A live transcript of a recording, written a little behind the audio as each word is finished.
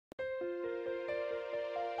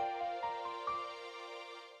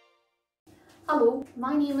Hello,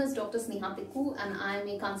 my name is Dr. Sneha Tickoo and I am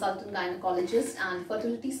a consultant gynecologist and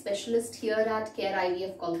fertility specialist here at Care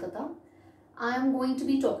IVF Kolkata. I am going to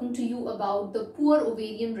be talking to you about the poor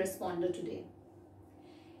ovarian responder today.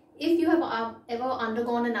 If you have ever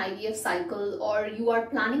undergone an IVF cycle or you are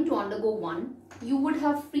planning to undergo one, you would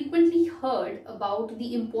have frequently heard about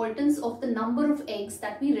the importance of the number of eggs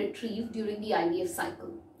that we retrieve during the IVF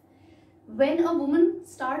cycle. When a woman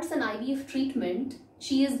starts an IVF treatment,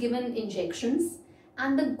 she is given injections,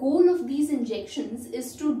 and the goal of these injections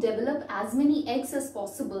is to develop as many eggs as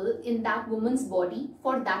possible in that woman's body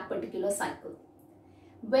for that particular cycle.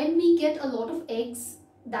 When we get a lot of eggs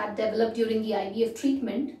that develop during the IVF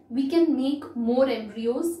treatment, we can make more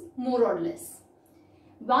embryos, more or less.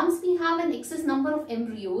 Once we have an excess number of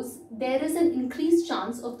embryos, there is an increased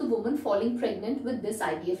chance of the woman falling pregnant with this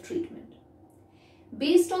IVF treatment.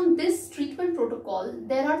 Based on this treatment protocol,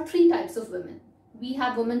 there are three types of women. We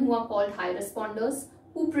have women who are called high responders,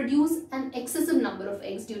 who produce an excessive number of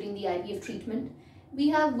eggs during the IVF treatment. We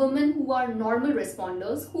have women who are normal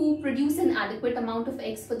responders, who produce an adequate amount of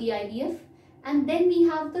eggs for the IVF. And then we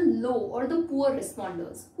have the low or the poor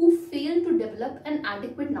responders, who fail to develop an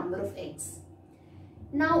adequate number of eggs.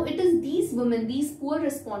 Now, it is these women, these poor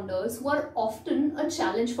responders, who are often a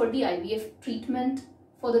challenge for the IVF treatment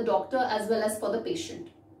for the doctor as well as for the patient.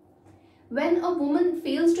 When a woman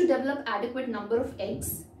fails to develop adequate number of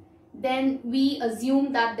eggs, then we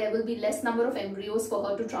assume that there will be less number of embryos for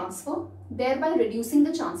her to transfer, thereby reducing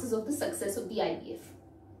the chances of the success of the IVF.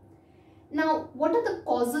 Now, what are the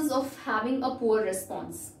causes of having a poor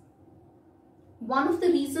response? One of the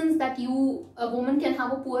reasons that a woman can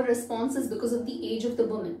have a poor response is because of the age of the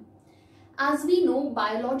woman. As we know,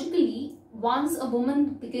 biologically, once a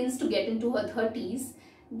woman begins to get into her 30s,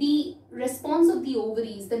 the response of the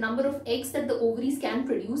ovaries, the number of eggs that the ovaries can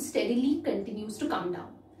produce steadily continues to come down.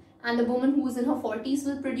 And a woman who is in her 40s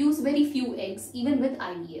will produce very few eggs even with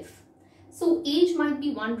IVF. So age might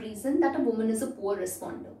be one reason that a woman is a poor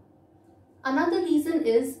responder. Another reason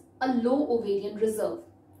is a low ovarian reserve.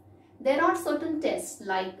 There are certain tests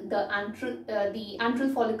like the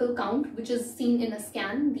antral follicle count, which is seen in a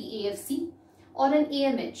scan, the AFC, or an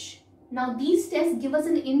AMH. Now, these tests give us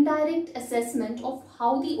an indirect assessment of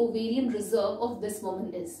how the ovarian reserve of this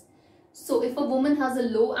woman is. So, if a woman has a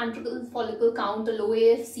low antral follicle count, a low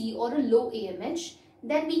AFC, or a low AMH,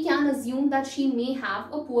 then we can assume that she may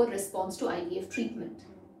have a poor response to IVF treatment.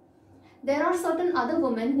 There are certain other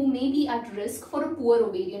women who may be at risk for a poor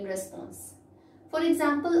ovarian response. For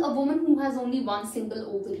example, a woman who has only one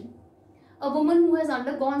single ovary, a woman who has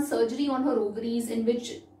undergone surgery on her ovaries in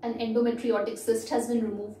which an endometriotic cyst has been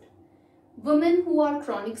removed, women who are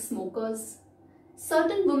chronic smokers,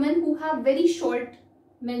 certain women who have very short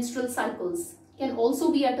menstrual cycles can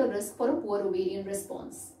also be at a risk for a poor ovarian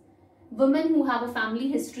response. Women who have a family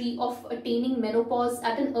history of attaining menopause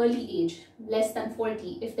at an early age, less than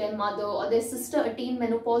 40, if their mother or their sister attained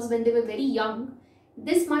menopause when they were very young,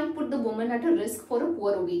 this might put the woman at a risk for a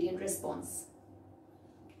poor ovarian response.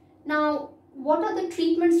 Now, what are the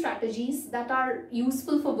treatment strategies that are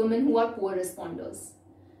useful for women who are poor responders?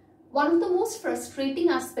 One of the most frustrating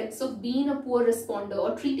aspects of being a poor responder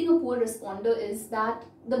or treating a poor responder is that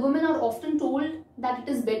the women are often told that it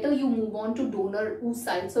is better you move on to donor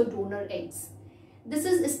oocytes or donor eggs. This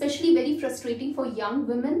is especially very frustrating for young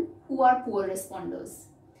women who are poor responders.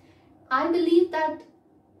 I believe that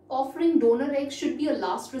offering donor eggs should be a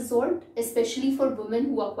last resort, especially for women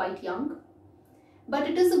who are quite young. But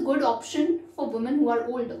it is a good option for women who are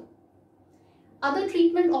older. Other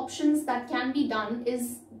treatment options that can be done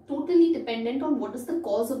is totally dependent on what is the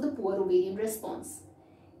cause of the poor ovarian response.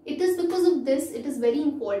 It is because of this, it is very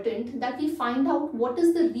important that we find out what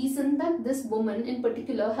is the reason that this woman in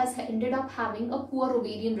particular has ended up having a poor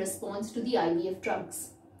ovarian response to the IVF drugs.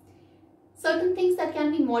 Certain things that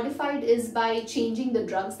can be modified is by changing the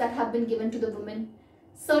drugs that have been given to the woman.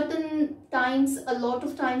 A lot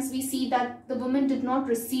of times we see that the woman did not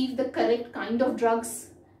receive the correct kind of drugs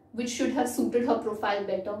which should have suited her profile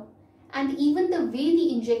better. And even the way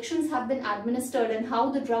the injections have been administered and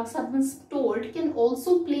how the drugs have been stored can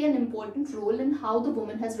also play an important role in how the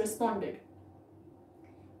woman has responded.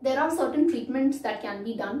 There are certain treatments that can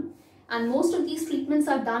be done, and most of these treatments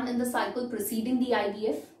are done in the cycle preceding the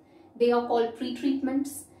IVF. They are called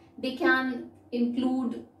pretreatments. They can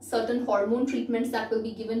include certain hormone treatments that will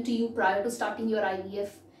be given to you prior to starting your IVF.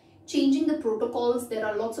 Changing the protocols, there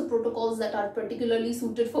are lots of protocols that are particularly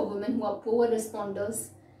suited for women who are poor responders.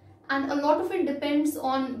 And a lot of it depends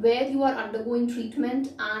on where you are undergoing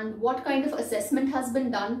treatment and what kind of assessment has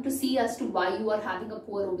been done to see as to why you are having a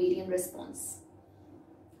poor ovarian response.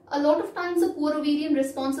 A lot of times a poor ovarian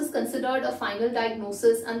response is considered a final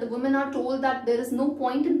diagnosis and the women are told that there is no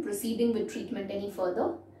point in proceeding with treatment any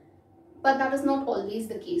further. But that is not always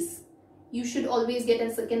the case. You should always get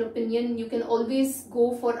a second opinion. You can always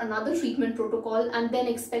go for another treatment protocol and then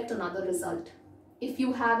expect another result. If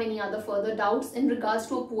you have any other further doubts in regards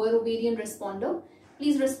to a poor ovarian responder,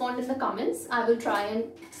 please respond in the comments. I will try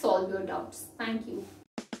and solve your doubts. Thank you.